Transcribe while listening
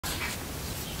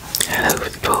Hello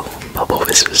people, Bubble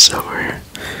Whispers over.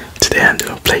 Today I'm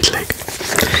doing plate lick.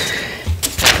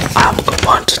 I'm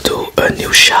going to do a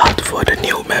new shot for the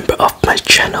new member of my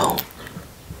channel,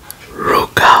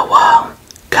 Rukawa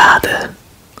Gade.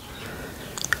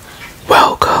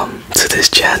 Welcome to this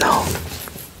channel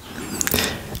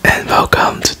and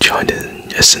welcome to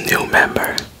joining as a new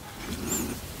member.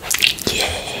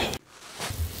 Yeah.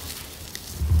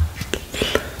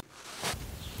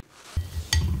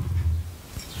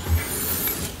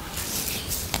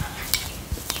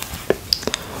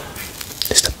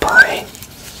 It's the pie.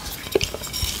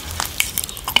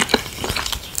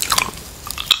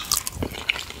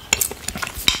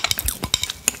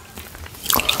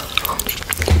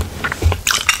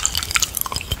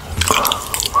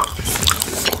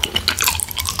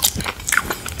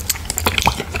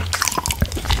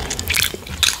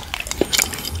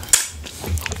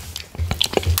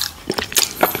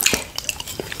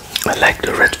 I like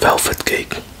the red velvet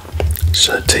cake,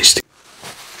 so tasty.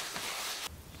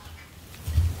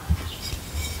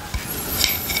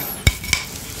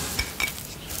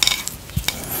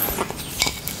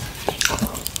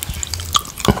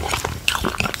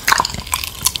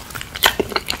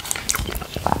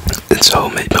 It's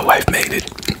homemade, my wife made it.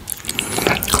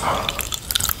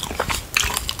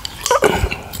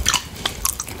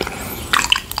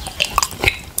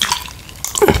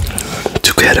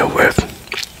 Together with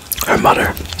her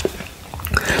mother,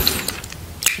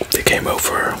 they came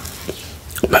over.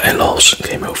 My in-laws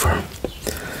came over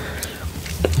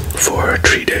for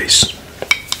 3 days.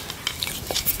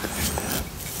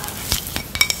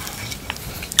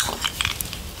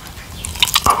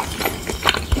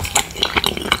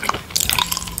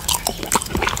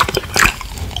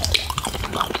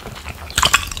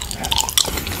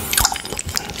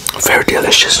 Very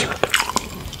delicious.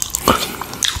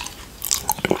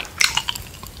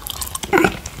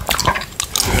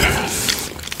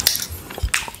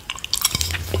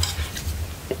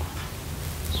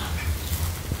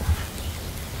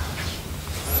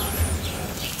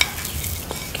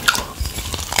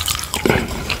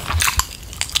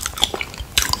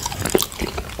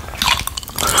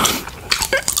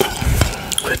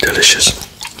 Very delicious,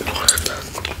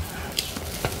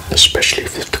 especially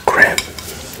with the cream.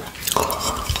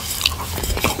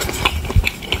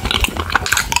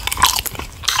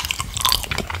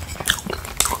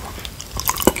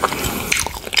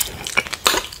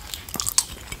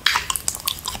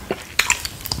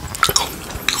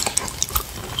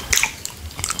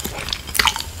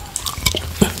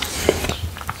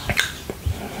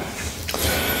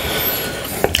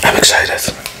 I'm excited.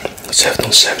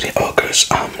 17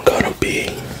 August, I'm gonna be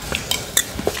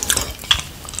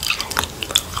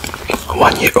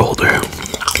 1 year older.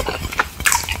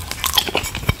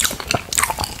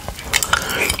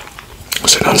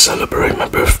 So I'm gonna celebrate my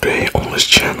birthday on this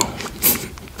channel.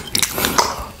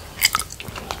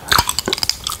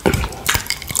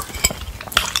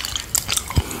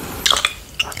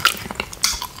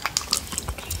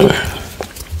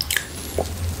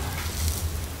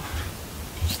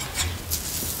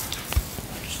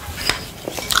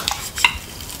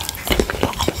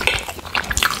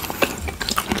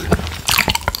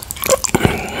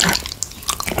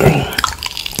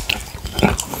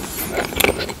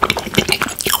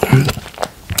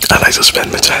 I like to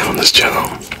spend my time on this channel.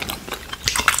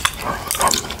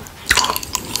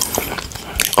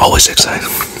 Always excited.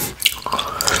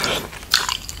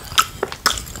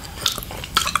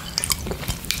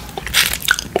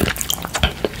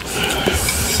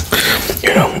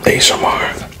 You know,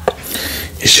 ASMR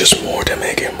is just more than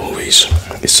making movies.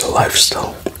 It's a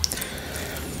lifestyle.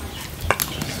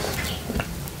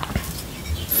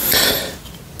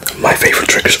 My favorite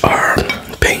triggers are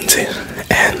painting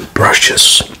and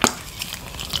brushes.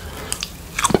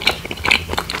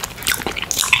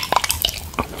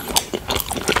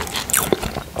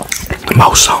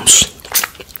 Mouse sounds.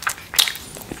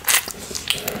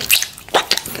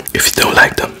 If you don't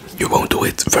like them, you won't do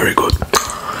it very good.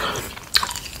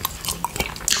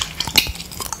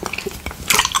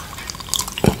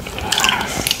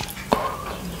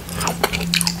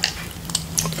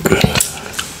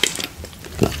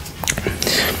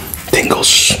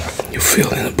 Tingles you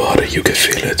feel in the body, you can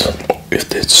feel it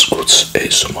if it's good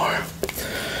ASMR.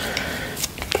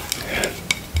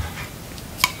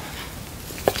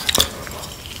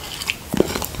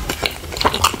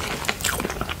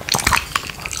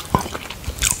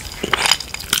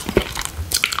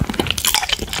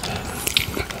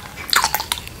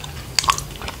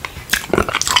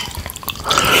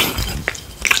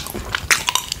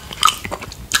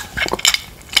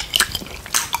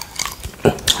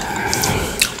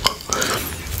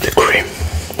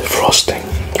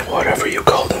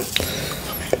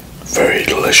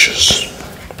 delicious.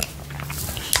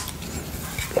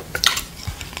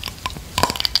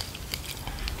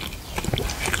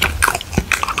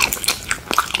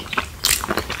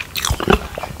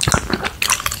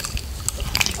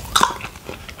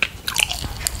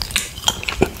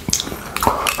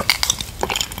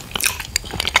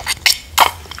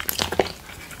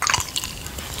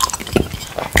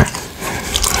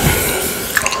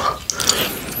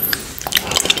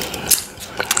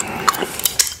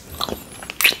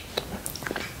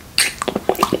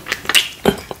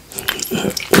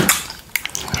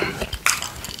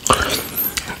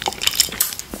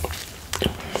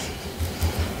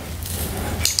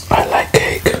 I like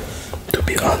cake, to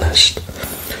be honest.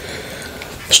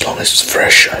 As long as it's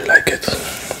fresh, I like it.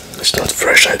 If it's not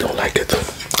fresh, I don't like it.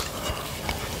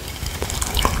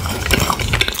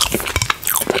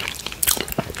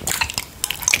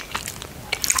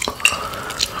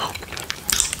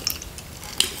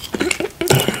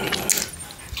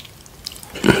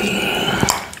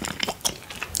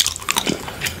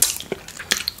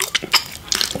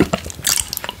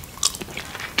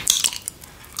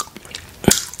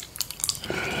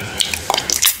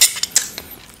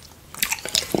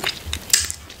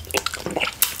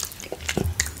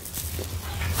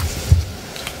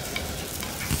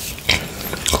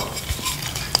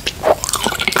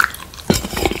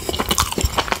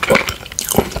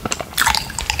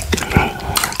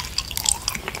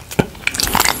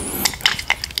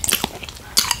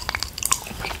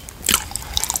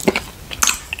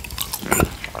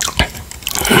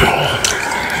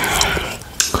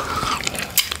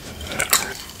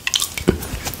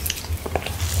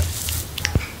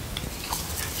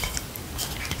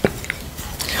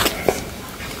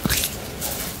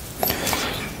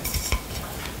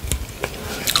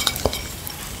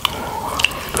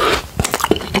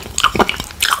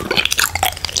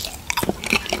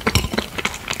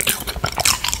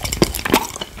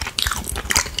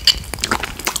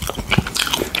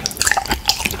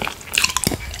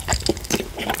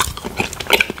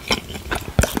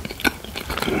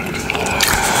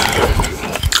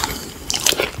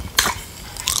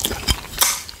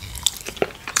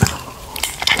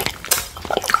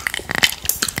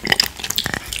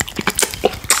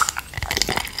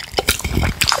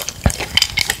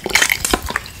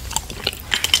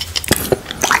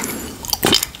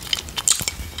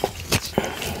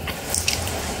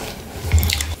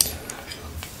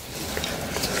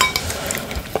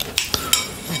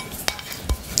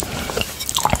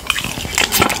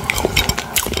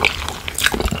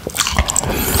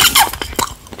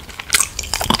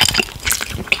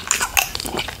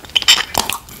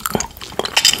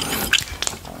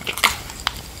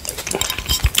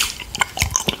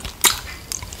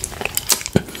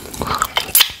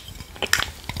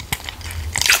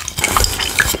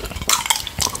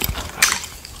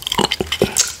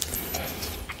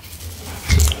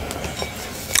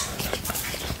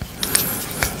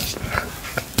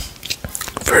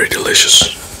 Very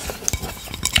delicious.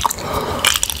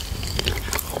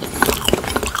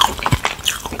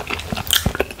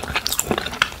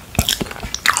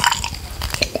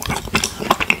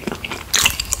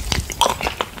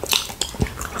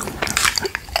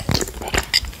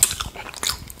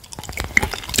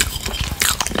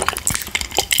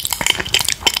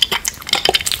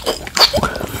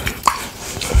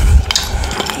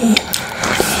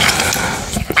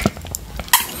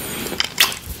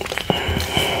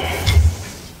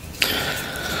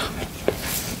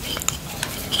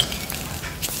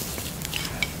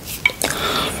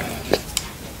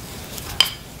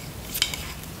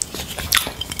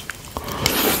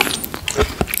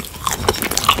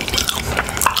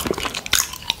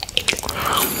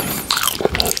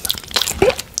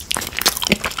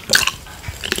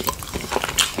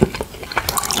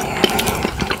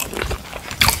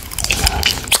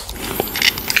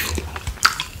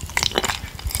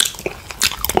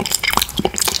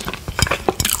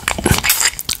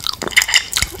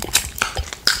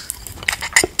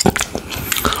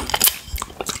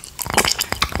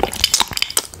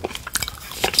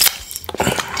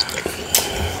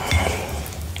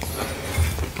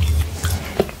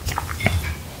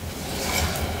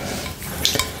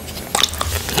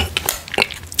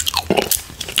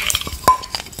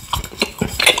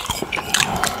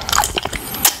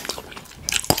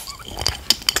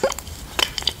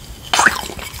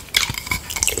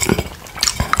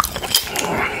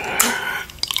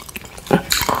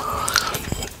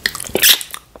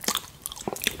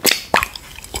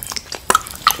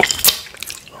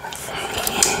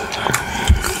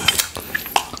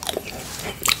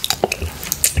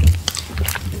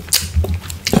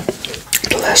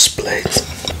 Last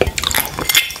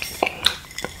plate.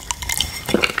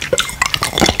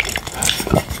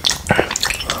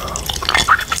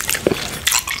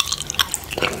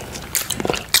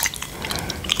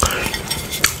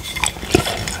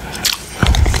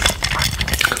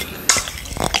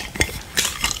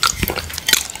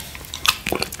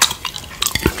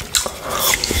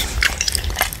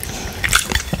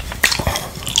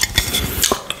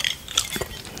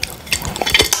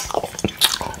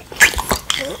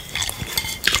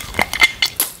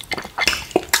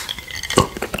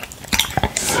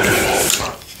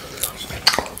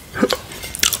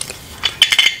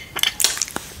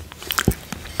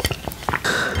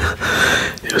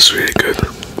 It was really good.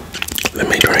 Let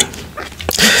me drink.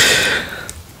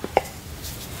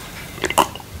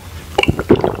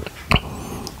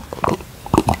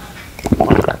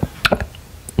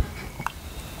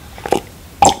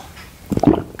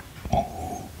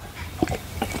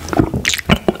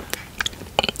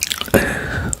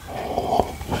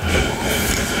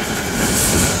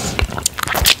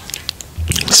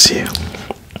 See you.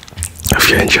 Hope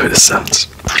you enjoy the sounds.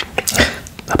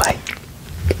 Bye bye.